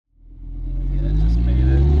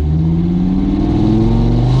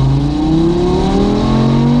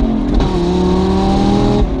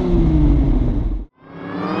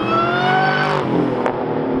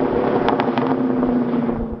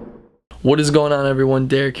What is going on, everyone?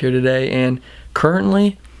 Derek here today, and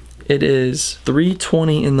currently it is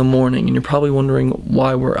 3:20 in the morning, and you're probably wondering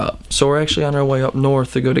why we're up. So we're actually on our way up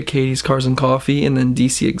north to go to Katie's Cars and Coffee and then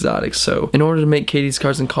DC Exotics. So in order to make Katie's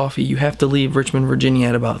Cars and Coffee, you have to leave Richmond, Virginia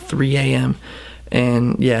at about 3 a.m.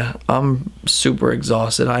 And yeah, I'm super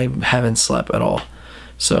exhausted. I haven't slept at all.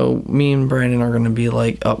 So me and Brandon are going to be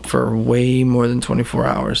like up for way more than 24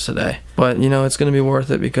 hours today. But you know, it's going to be worth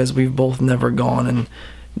it because we've both never gone, and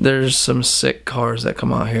there's some sick cars that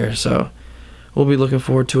come out here. So we'll be looking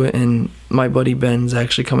forward to it. And my buddy Ben's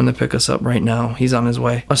actually coming to pick us up right now. He's on his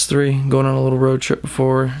way. Us three going on a little road trip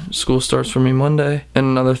before school starts for me Monday. And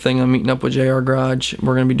another thing, I'm meeting up with JR Garage.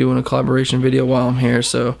 We're going to be doing a collaboration video while I'm here.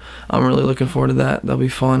 So I'm really looking forward to that. That'll be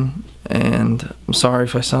fun. And I'm sorry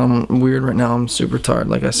if I sound weird right now. I'm super tired,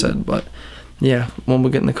 like I said. But yeah, when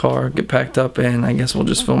we get in the car, get packed up, and I guess we'll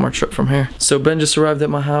just film our trip from here. So Ben just arrived at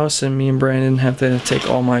my house, and me and Brandon have to take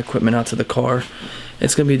all my equipment out to the car.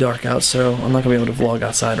 It's gonna be dark out, so I'm not gonna be able to vlog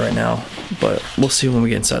outside right now, but we'll see when we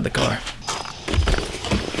get inside the car.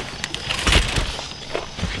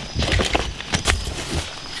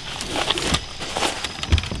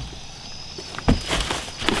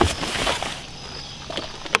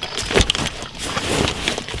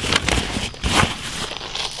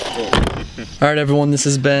 Alright everyone, this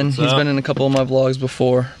is Ben. He's been in a couple of my vlogs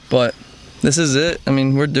before, but this is it. I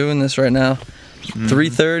mean, we're doing this right now.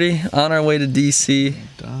 3:30 on our way to DC.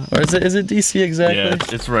 Or is it DC exactly? Yeah,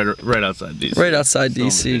 it's right outside DC. Right outside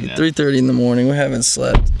DC. 3:30 in the morning. We haven't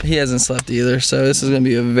slept. He hasn't slept either, so this is going to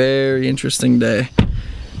be a very interesting day.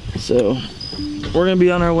 So we're going to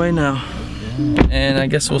be on our way now. And I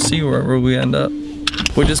guess we'll see wherever we end up.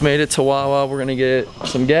 We just made it to Wawa. We're going to get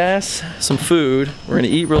some gas, some food. We're going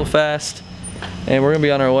to eat real fast. And we're gonna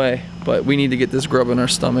be on our way, but we need to get this grub in our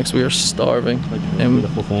stomachs. We are starving, and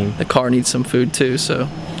the car needs some food too, so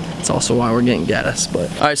that's also why we're getting gas.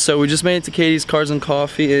 But all right, so we just made it to Katie's Cars and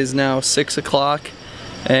Coffee. It is now 6 o'clock,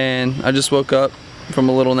 and I just woke up from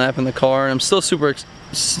a little nap in the car, and I'm still super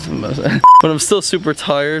but I'm still super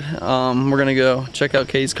tired. We're gonna go check out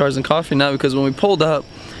Katie's Cars and Coffee now, because when we pulled up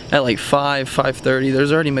at like 5:30,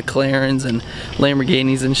 there's already McLarens and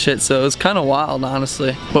Lamborghinis and shit, so it's kind of wild,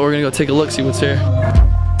 honestly. But we're gonna go take a look, see what's here.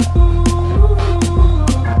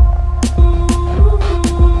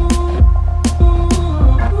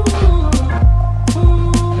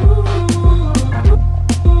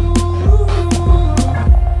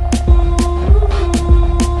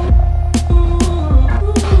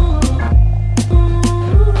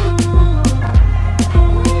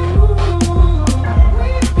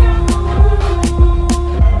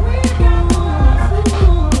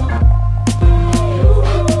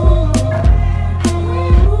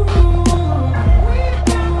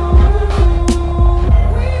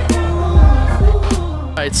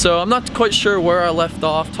 So I'm not quite sure where I left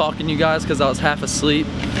off talking to you guys because I was half asleep,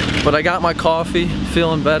 but I got my coffee,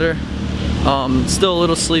 feeling better. Still a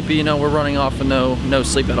little sleepy, you know, we're running off of no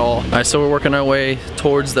sleep at all. Alright, so we're working our way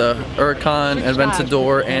towards the Huracan,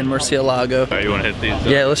 Aventador, and Murcielago. Alright, you want to hit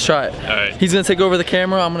these? Yeah, let's try it. Alright. He's gonna take over the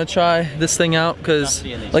camera. I'm gonna try this thing out because,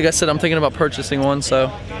 like I said, I'm thinking about purchasing one,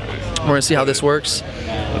 so we're gonna see how this works.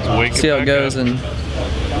 Let's wake see how it goes, and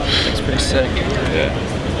it's pretty sick. Yeah.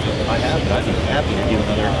 I'd be happy to do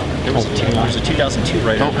another. There's a 2002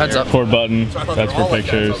 right over heads there. up. Record button, that's for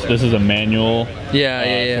pictures. This is a manual.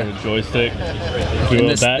 Yeah. Sort of joystick.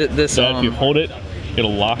 If you hold it,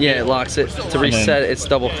 it'll lock it. Yeah, it locks it. To reset it, it's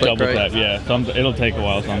double click, right? Tap, yeah. It'll take a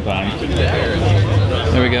while sometimes.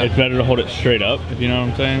 There we go. It's better to hold it straight up, if you know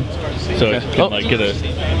what I'm saying. So it can like get a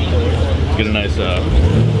nice. Do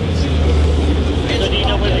you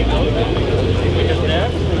know where they go?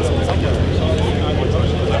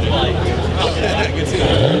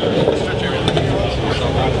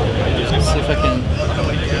 See if I can.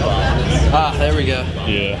 Ah, there we go.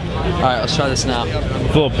 Yeah. All right, let's try this now. I'm a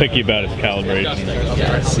little picky about its calibration.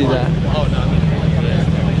 Yeah, I see that.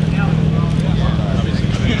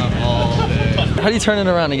 How do you turn it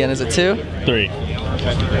around again? Is it 2? 3.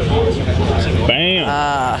 Bam!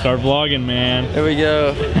 Ah. Start vlogging, man. There we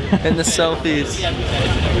go. And the selfies.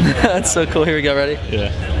 That's so cool. Here we go. Ready?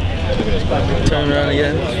 Yeah. Turn around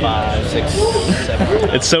again. 5, 6, 7.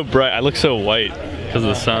 It's so bright. I look so white because of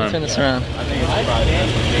the sun. Turn this around.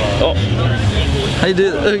 Oh. How you do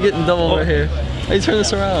it? They're getting double right here. How you turn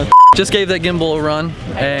this around? Just gave that gimbal a run,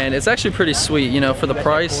 and it's actually pretty sweet, you know, for the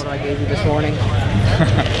price. I gave you this morning.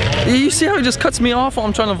 You see how he just cuts me off while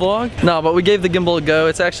I'm trying to vlog? No, but we gave the gimbal a go.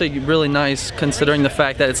 It's actually really nice considering the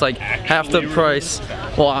fact that it's like half the price.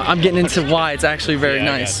 Well, I'm getting into why it's actually very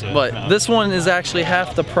nice. But this one is actually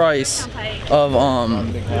half the price of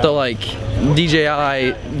the like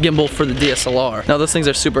DJI gimbal for the DSLR. Now those things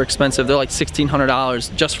are super expensive. They're like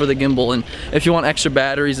 $1,600 just for the gimbal, and if you want extra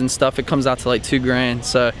batteries and stuff, it comes out to like $2 grand.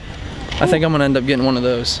 So I think I'm gonna end up getting one of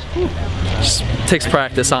those. Just takes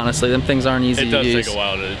practice, honestly. Them things aren't easy to use. It does take a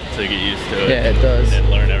while to get used to it. Yeah, it does. And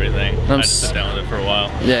learn everything. I had to sit down with it for a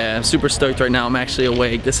while. Yeah, I'm super stoked right now. I'm actually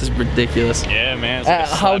awake. This is ridiculous. Yeah, man. Like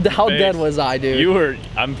how dead was I, dude? You were.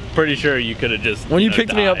 I'm pretty sure you could have just. When you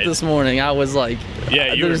picked me up this morning, I was like,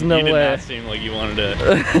 yeah, there's no way. You did not seem like you wanted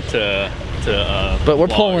to but we're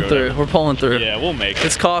pulling through. We're pulling through. Yeah, we'll make it.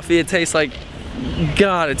 This coffee, it tastes like.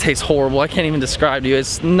 God, it tastes horrible. I can't even describe to you.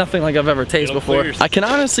 It's nothing like I've ever tasted before. I can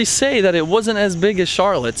honestly say that it wasn't as big as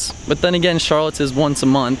Charlotte's, but then again, Charlotte's is once a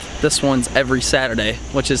month. This one's every Saturday,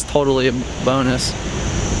 which is totally a bonus.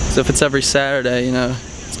 So if it's every Saturday, you know,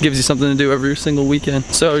 it gives you something to do every single weekend.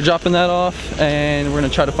 So we're dropping that off, and we're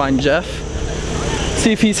gonna try to find Jeff.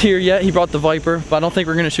 See if he's here yet. He brought the Viper, but I don't think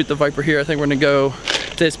we're gonna shoot the Viper here. I think we're gonna go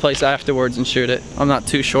to his place afterwards and shoot it. I'm not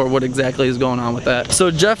too sure what exactly is going on with that.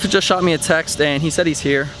 So Jeff just shot me a text and he said he's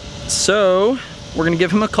here. So we're gonna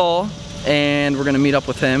give him a call and we're gonna meet up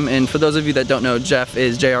with him. And for those of you that don't know, Jeff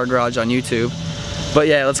is JR Garage on YouTube. But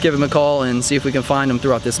yeah, let's give him a call and see if we can find him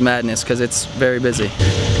throughout this madness, because it's very busy.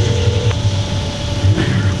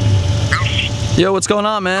 Yo, what's going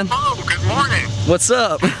on, man? Oh, good morning. What's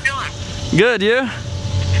up? How you doing? Good, you?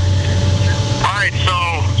 Alright, so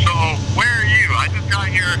where are you? I just got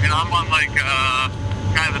here and I'm on like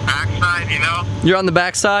kind of the backside, you know? You're on the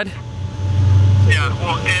backside? Yeah,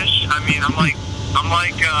 well ish. I mean I'm like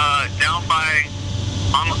down by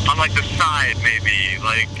on like the side maybe,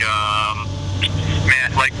 like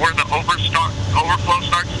man, like where the overflow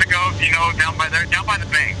starts to go, you know, down by there, down by the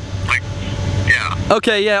bank. Like yeah.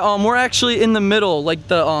 Okay, yeah, we're actually in the middle, like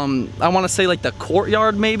the, I want to say like the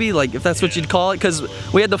courtyard maybe, like if that's what you'd call it, because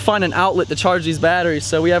we had to find an outlet to charge these batteries,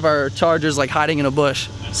 so we have our chargers like hiding in a bush,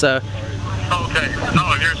 so. Okay,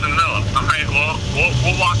 oh, here's in the middle. Alright, well,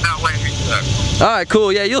 we'll walk that way and meet you there. Alright,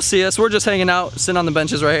 cool, yeah, you'll see us. We're just hanging out, sitting on the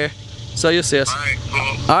benches right here, so you'll see us. Alright,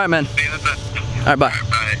 cool. Alright, man. See you in a bit. Alright, bye.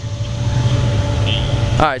 Bye.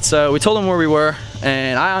 Alright, so we told him where we were,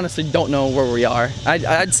 and I honestly don't know where we are.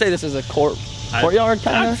 I'd say this is a courtyard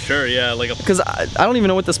kind of? Sure, yeah, like a. Because I don't even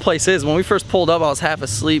know what this place is. When we first pulled up, I was half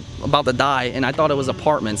asleep, about to die, and I thought it was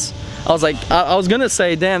apartments. I was like, I was gonna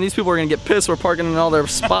say, damn, these people are gonna get pissed. We're parking in all their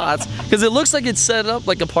spots, because it looks like it's set up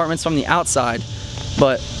like apartments from the outside.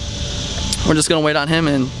 But we're just gonna wait on him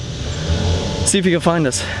and see if he can find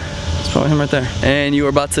us. It's probably him right there. And you are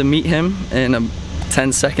about to meet him in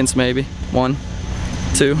 10 seconds, maybe. 1,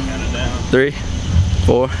 2, 3,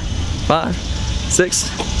 4, 5, 6,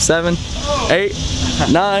 7, 8,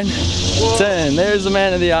 9, 10. There's the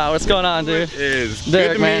man of the hour. What's going on, dude? It is.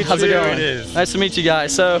 Derek, man, how's it going? It is. Nice to meet you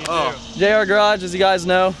guys. So, JR Garage, as you guys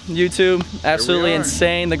know, YouTube, absolutely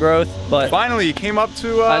insane, the growth. But finally, you came up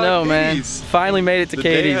to I know, Katie's. man. Finally made it to The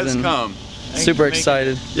Katie's. day has and come. super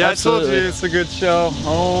excited. Yeah, absolutely. I told you it's a good show.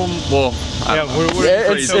 Well,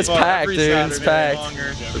 it's packed, dude. It's packed.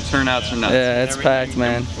 The turnouts are nuts. Yeah, it's packed,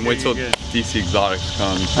 man. And wait till DC Exotics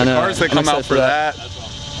comes. I The know. cars that I'm come out excited for that.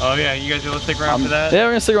 Oh yeah, you guys gonna stick around for that? Yeah,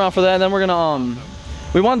 we're gonna stick around for that, and then we're gonna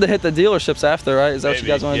we wanted to hit the dealerships after, right? Is that what you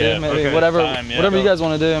guys want to do? Maybe okay, whatever yeah. whatever you guys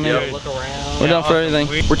want to do. I mean, Look around. we're down for anything.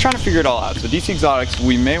 We're trying to figure it all out. So DC Exotics,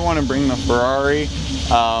 we may want to bring the Ferrari,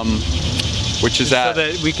 which is so at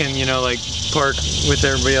that we can, you know, like park with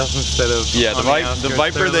everybody else instead of the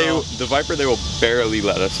Viper they will barely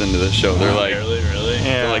let us into the show. They're like really?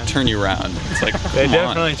 yeah. they'll like turn you around. It's like They come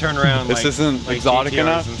definitely on. turn around. This like, isn't like exotic GTRs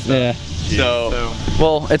enough. and stuff. Yeah. So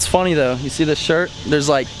Well, it's funny though. You see this shirt? There's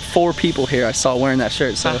like 4 people here I saw wearing that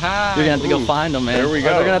shirt. So you're gonna have to go find them, man. There we Or go.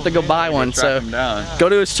 they're gonna have to go buy one. track So them down. go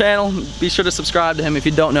to his channel. Be sure to subscribe to him. If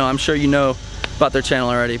you don't know, I'm sure you know about their channel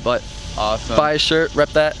already. But Awesome. buy his shirt, rep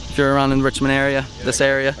that. If you're around in the Richmond area, this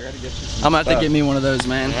area, I'm gonna have to get me one of those,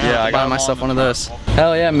 man. Yeah, I buy got myself one of those.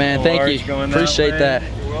 Hell yeah, man. Thank you. Appreciate that.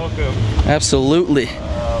 You're welcome. Absolutely.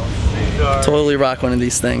 Totally rock one of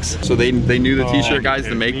these things. So they knew the t-shirt guys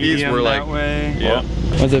to make these. We're like, way. Yeah.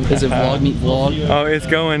 Is it vlog meet vlog? Oh, it's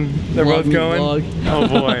going. They're Vlog both meet going. vlog. Oh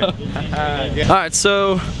boy. All right,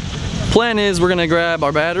 so plan is we're gonna grab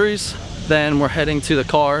our batteries, then we're heading to the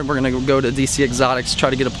car. We're gonna go to DC Exotics,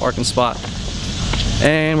 try to get a parking spot,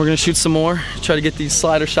 and we're gonna shoot some more. Try to get these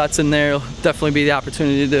slider shots in there. It'll definitely be the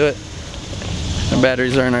opportunity to do it. Our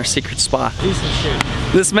batteries are in our secret spot. Decent shit.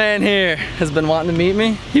 This man here has been wanting to meet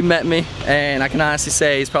me. He met me, and I can honestly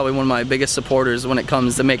say he's probably one of my biggest supporters when it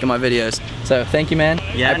comes to making my videos. So thank you, man.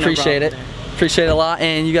 Yeah, I appreciate it. Appreciate it a lot,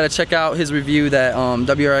 and you got to check out his review that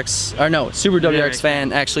Super WRX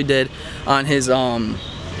fan actually did on his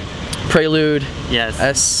Prelude.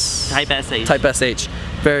 Yes. Type SH.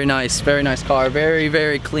 Very nice car. Very,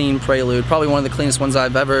 very clean Prelude. Probably one of the cleanest ones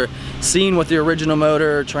I've ever seen with the original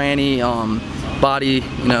motor, tranny, body.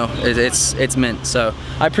 You know, it's mint. So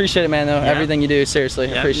I appreciate it, man. Though everything you do,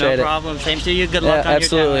 seriously, appreciate it. No problem. Same to you. Good luck on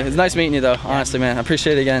absolutely. your channel. It's nice meeting you, though. Honestly, man. I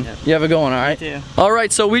appreciate it again. You have a good one. All right. You too. All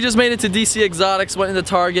right. So we just made it to DC Exotics. Went into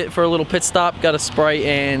Target for a little pit stop. Got a Sprite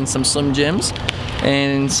and some Slim Jims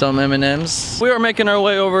and some M&Ms. We are making our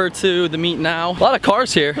way over to the meet now. A lot of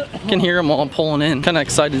cars here. You can hear them all pulling in. Kind of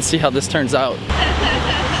excited to see how this turns out.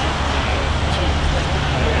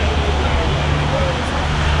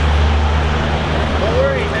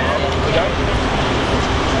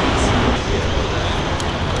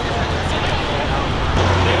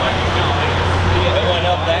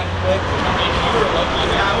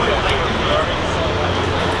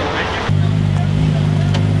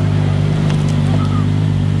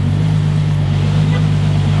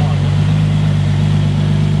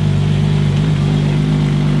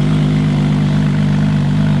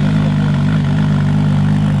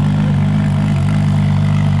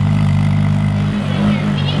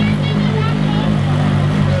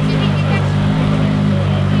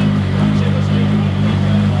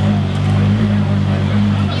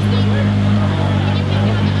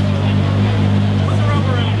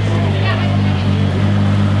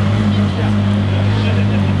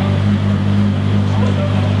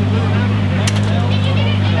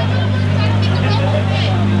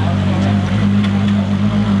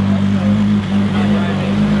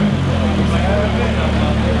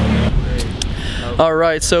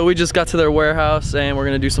 Alright, so we just got to their warehouse and we're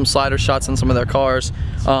going to do some slider shots on some of their cars.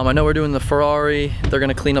 I know we're doing the Ferrari, they're going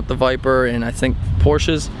to clean up the Viper and I think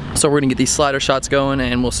Porsches. So we're going to get these slider shots going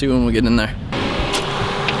and we'll see when we get in there.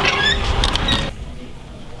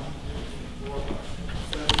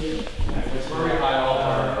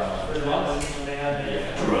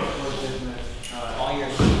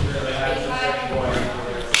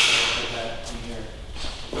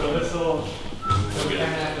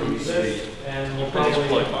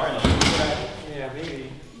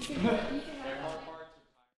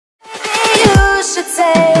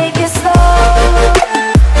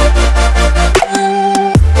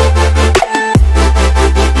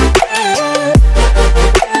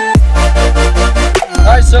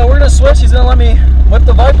 Alright, so we're gonna switch. He's gonna let me whip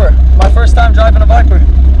the Viper. My first time driving a Viper.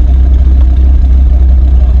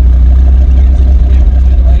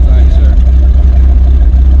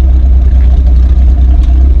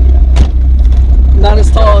 Not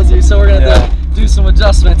as tall as you, so we're gonna do some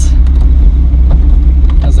adjustments.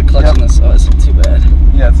 How's the clutch on this? Oh, it's not too bad.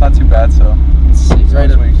 Yeah, it's not too bad, so as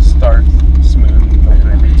long as we start smooth, don't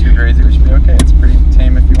really be too crazy, we should be okay. It's pretty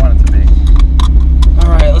tame if you want it to be.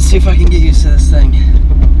 Alright, let's see if I can get used to this thing.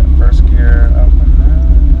 First gear up and down.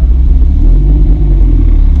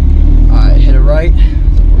 Alright, hit it right. So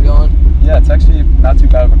we're going. Yeah, it's actually not too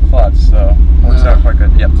bad of a clutch, so works out quite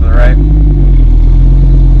good. Yep, to the right.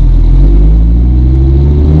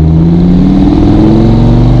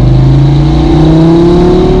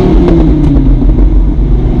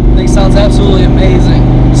 Sounds absolutely amazing.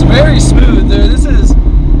 It's very smooth, dude.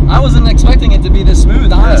 I wasn't expecting it to be this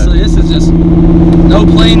smooth, honestly. This is just no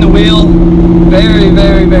playing the wheel. Very,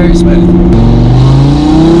 very, very smooth.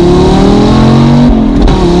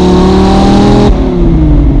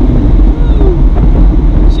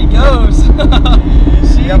 She goes.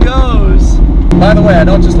 She goes. By the way, I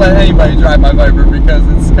don't just let anybody drive my Viper because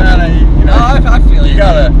it's kind of, you know, I feel you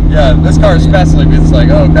gotta, this car especially, because it's like,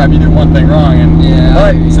 oh crap, you did one thing wrong, and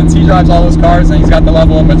but since he drives all those cars and he's got the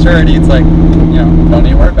level of maturity, it's like, you know, don't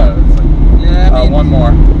need to worry about it. It's like, I mean, one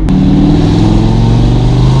more.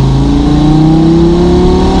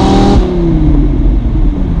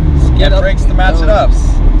 Get brakes to match it up.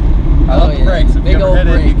 I love the brakes. If you ever hit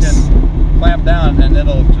it, you can clamp down and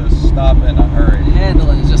it'll just stop in a hurry. The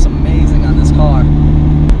handling is just amazing on this car.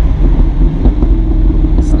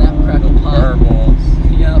 Snap, crackle, pop. Burbles.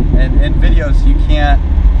 Yep. And in videos, you can't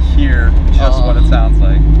hear just what it sounds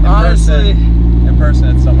like. Honestly, in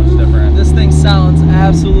person, it's so much different. This thing sounds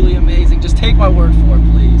absolutely amazing. Just take my word for it,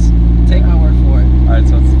 please. Take my word for it. All right,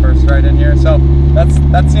 so it's the first ride in here. So that's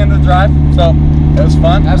the end of the drive. So it was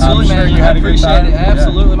fun. Absolutely, I'm sure man. you had a good time. I appreciate it.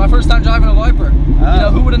 Absolutely. My first time driving a Viper. You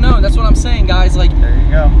know, who would have known? That's what I'm saying, guys. Like, there you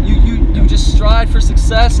go. You just strive for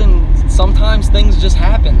success, and sometimes things just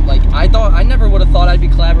happen. Like I never would have thought I'd be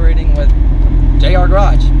collaborating with JR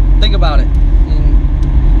Garage. Think about it.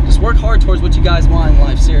 And just work hard towards what you guys want in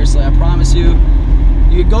life, seriously. I promise you.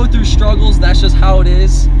 You go through struggles, that's just how it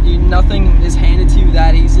is. Nothing is handed to you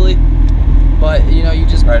that easily. But you know, you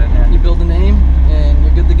just you build a name and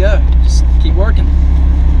you're good to go. Just keep working.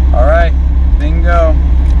 All right, bingo.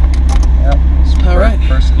 Yep. All right.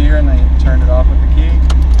 First gear, and then you turn it off with the key.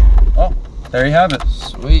 Oh, there you have it.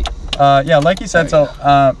 Sweet. Yeah, like you said,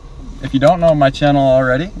 so if you don't know my channel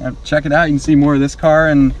already, check it out. You can see more of this car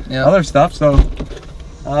and other stuff. So,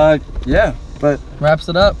 yeah, but wraps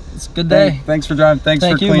it up. It's a good day. Thanks for driving. Thanks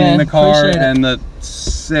for cleaning the car and the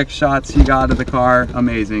sick shots you got of the car.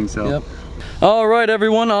 Amazing. So. Yep. All right,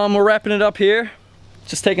 everyone. We're wrapping it up here.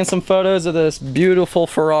 Just taking some photos of this beautiful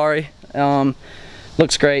Ferrari.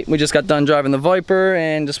 Looks great. We just got done driving the Viper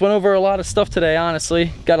and just went over a lot of stuff today,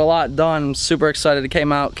 honestly. Got a lot done. I'm super excited it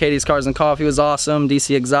came out. Katie's Cars and Coffee was awesome.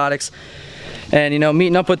 DC Exotics. And, you know,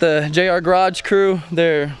 meeting up with the JR Garage crew.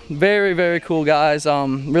 They're very, very cool guys.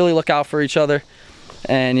 Really look out for each other.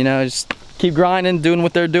 And, you know, just keep grinding, doing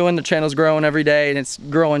what they're doing. The channel's growing every day and it's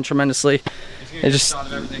growing tremendously. It just,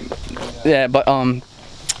 yeah, but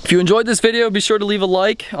if you enjoyed this video, be sure to leave a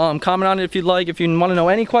like, comment on it if you'd like. If you want to know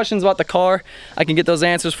any questions about the car, I can get those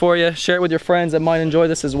answers for you. Share it with your friends that might enjoy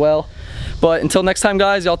this as well. But until next time,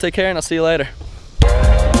 guys, y'all take care and I'll see you later.